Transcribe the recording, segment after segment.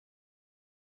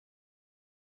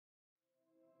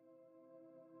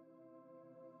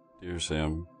Dear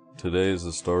Sam, today is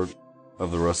the start of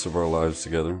the rest of our lives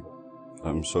together.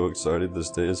 I'm so excited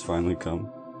this day has finally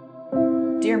come.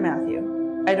 Dear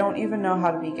Matthew, I don't even know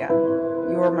how to begin.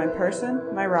 You are my person,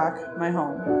 my rock, my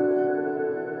home.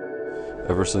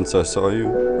 Ever since I saw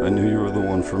you, I knew you were the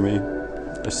one for me.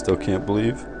 I still can't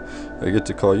believe I get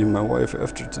to call you my wife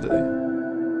after today.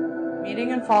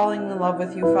 Meeting and falling in love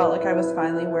with you felt like I was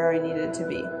finally where I needed to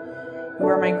be. You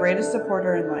are my greatest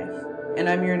supporter in life, and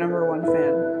I'm your #1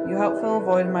 fan. You help fill a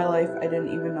void in my life I didn't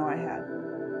even know I had.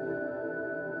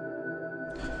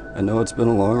 I know it's been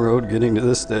a long road getting to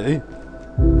this day.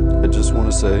 I just want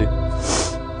to say,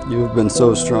 you have been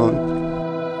so strong.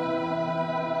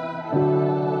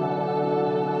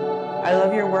 I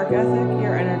love your work ethic,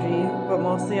 your energy, but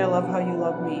mostly I love how you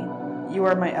love me. You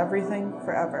are my everything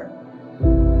forever.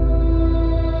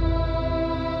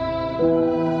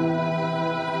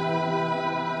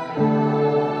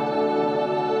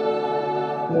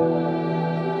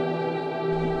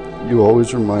 You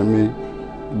always remind me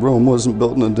Rome wasn't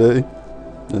built in a day,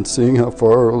 and seeing how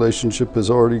far our relationship has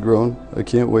already grown, I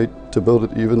can't wait to build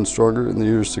it even stronger in the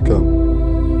years to come.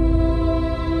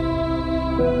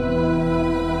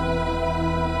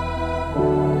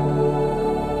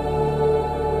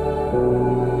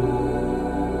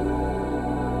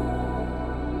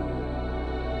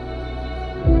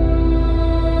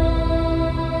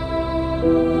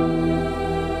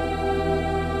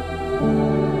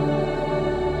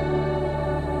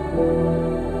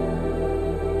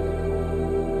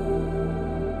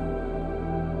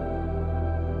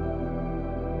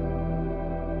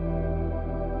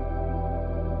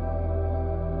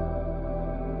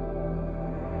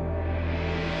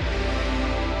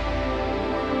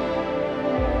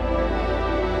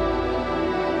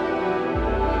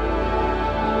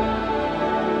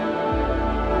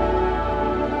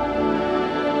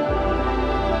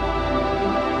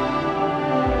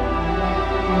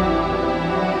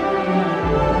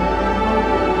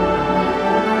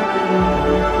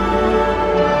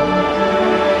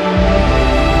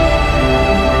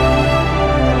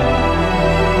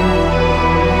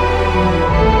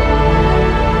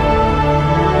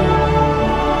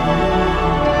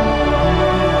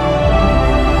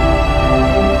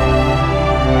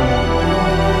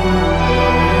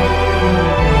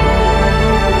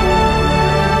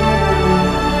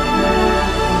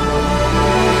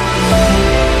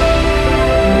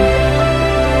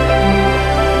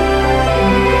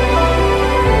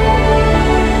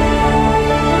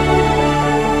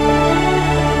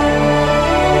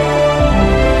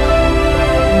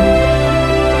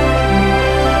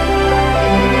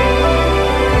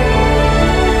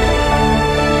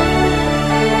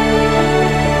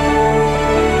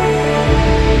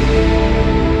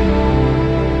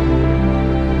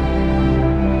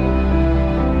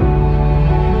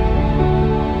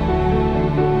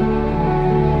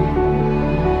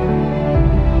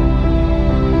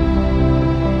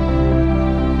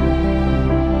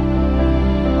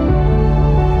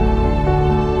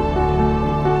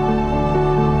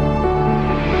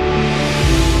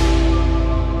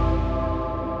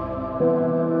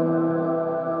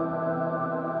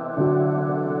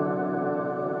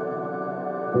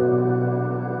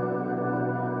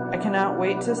 I cannot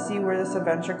wait to see where this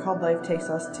adventure called life takes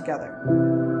us together.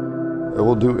 I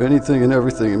will do anything and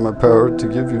everything in my power to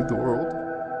give you the world.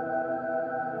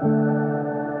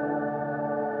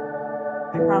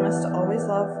 I promise to always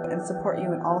love and support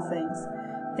you in all things.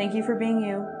 Thank you for being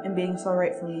you and being so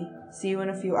right for me. See you in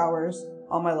a few hours.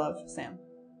 All my love, Sam.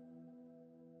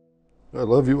 I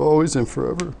love you always and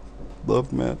forever.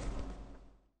 Love, Matt.